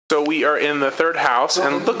So we are in the third house,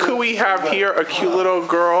 and look who we have here, a cute little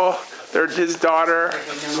girl. They're his daughter.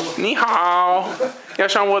 你好，要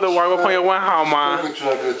向我的外国朋友问好吗？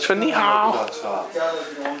说你好，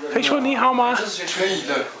可以说你好吗？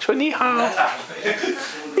说你好，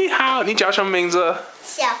你好，你叫什么名字？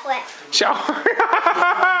小慧。小慧。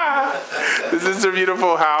This is a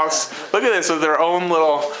beautiful house. Look at this with their own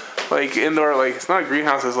little, like indoor, like it's not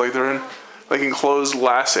greenhouses, like they're in like enclosed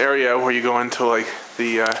glass area where you go into like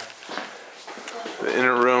the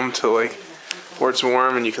inner room to like where it's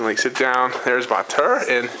warm and you can like sit down. There's Bater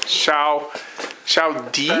and Xiao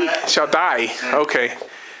Dai. Okay.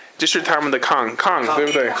 Just your time in the Kong,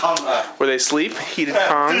 where they sleep, heated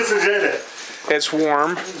Kong. It's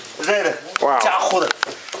warm. Wow.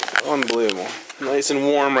 Unbelievable. Nice and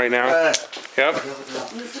warm right now. Yep.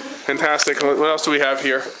 Fantastic. What else do we have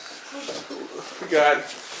here? We got,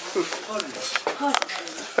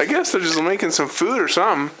 I guess they're just making some food or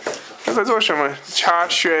something. 在做什么？茶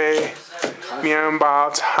水、面包、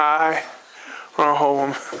菜，然后我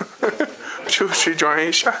们出去转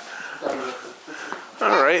一下。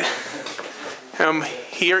All right.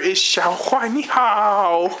 Here is 小花，你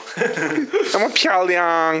好，那么漂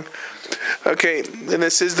亮。Okay, and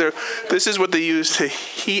this is what they use to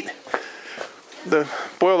heat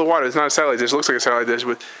boil the water. It's not a satellite dish. It looks like a satellite dish,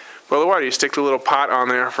 but boil the water. You stick the little pot on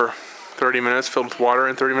there for 30 minutes, filled with water,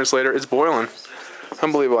 and 30 minutes later, it's boiling.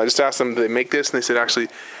 Unbelievable. I just asked them, do they make this? And they said, actually,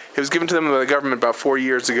 it was given to them by the government about 4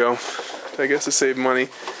 years ago, I guess to save money.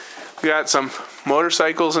 We got some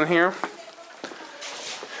motorcycles in here.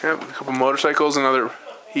 Yep, a couple motorcycles, another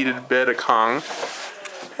heated bed of Kong.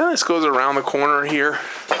 And this goes around the corner here.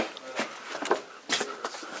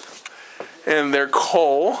 And they're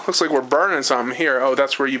coal. Looks like we're burning something here. Oh,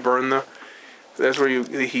 that's where you burn that's where you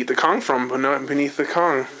heat the Kong from, but not beneath the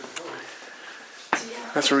Kong.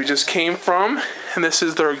 That's where we just came from. And this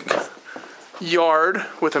is their yard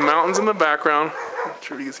with the mountains in the background. Not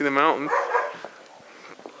sure if you can see the mountain.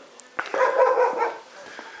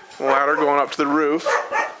 Ladder going up to the roof.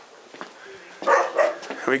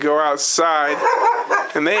 And we go outside,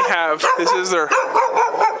 and they have, this is their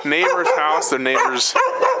neighbor's house, their neighbor's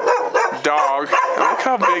dog. And look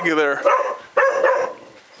how big their,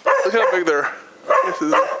 look how big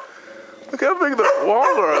the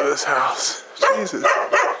walls are of this house. Jesus.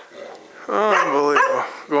 Unbelievable.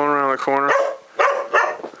 Going around the corner.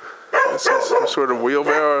 This is some sort of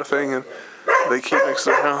wheelbarrow thing, and they keep next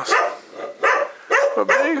to their house. A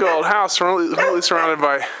big old house, really surrounded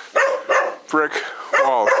by brick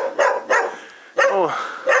walls. Oh,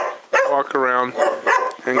 walk around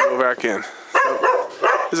and go back in. So,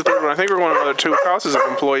 this is the third one. I think we're going to another 2 houses of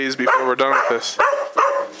employees before we're done with this.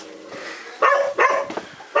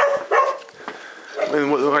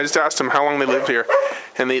 And I just asked them how long they lived here,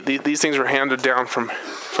 and these things were handed down from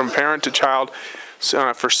parent to child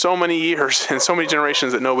for so many years and so many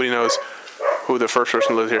generations that nobody knows who the first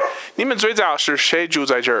person lived here. 你们最早是谁住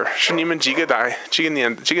在这儿？是你们几个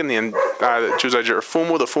年代的住在这儿？父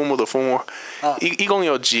母的父母的父母，一共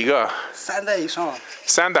有几个？3代以上。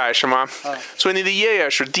3代是吗？所以你的爷爷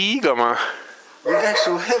是第一个吗？应该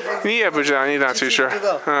是，你也不知道，你哪去是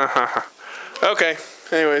？Okay.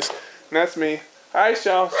 Anyways, that's me. Hi,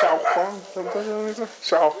 小黄，怎么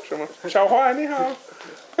小什么？小花你好。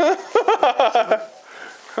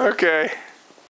Okay.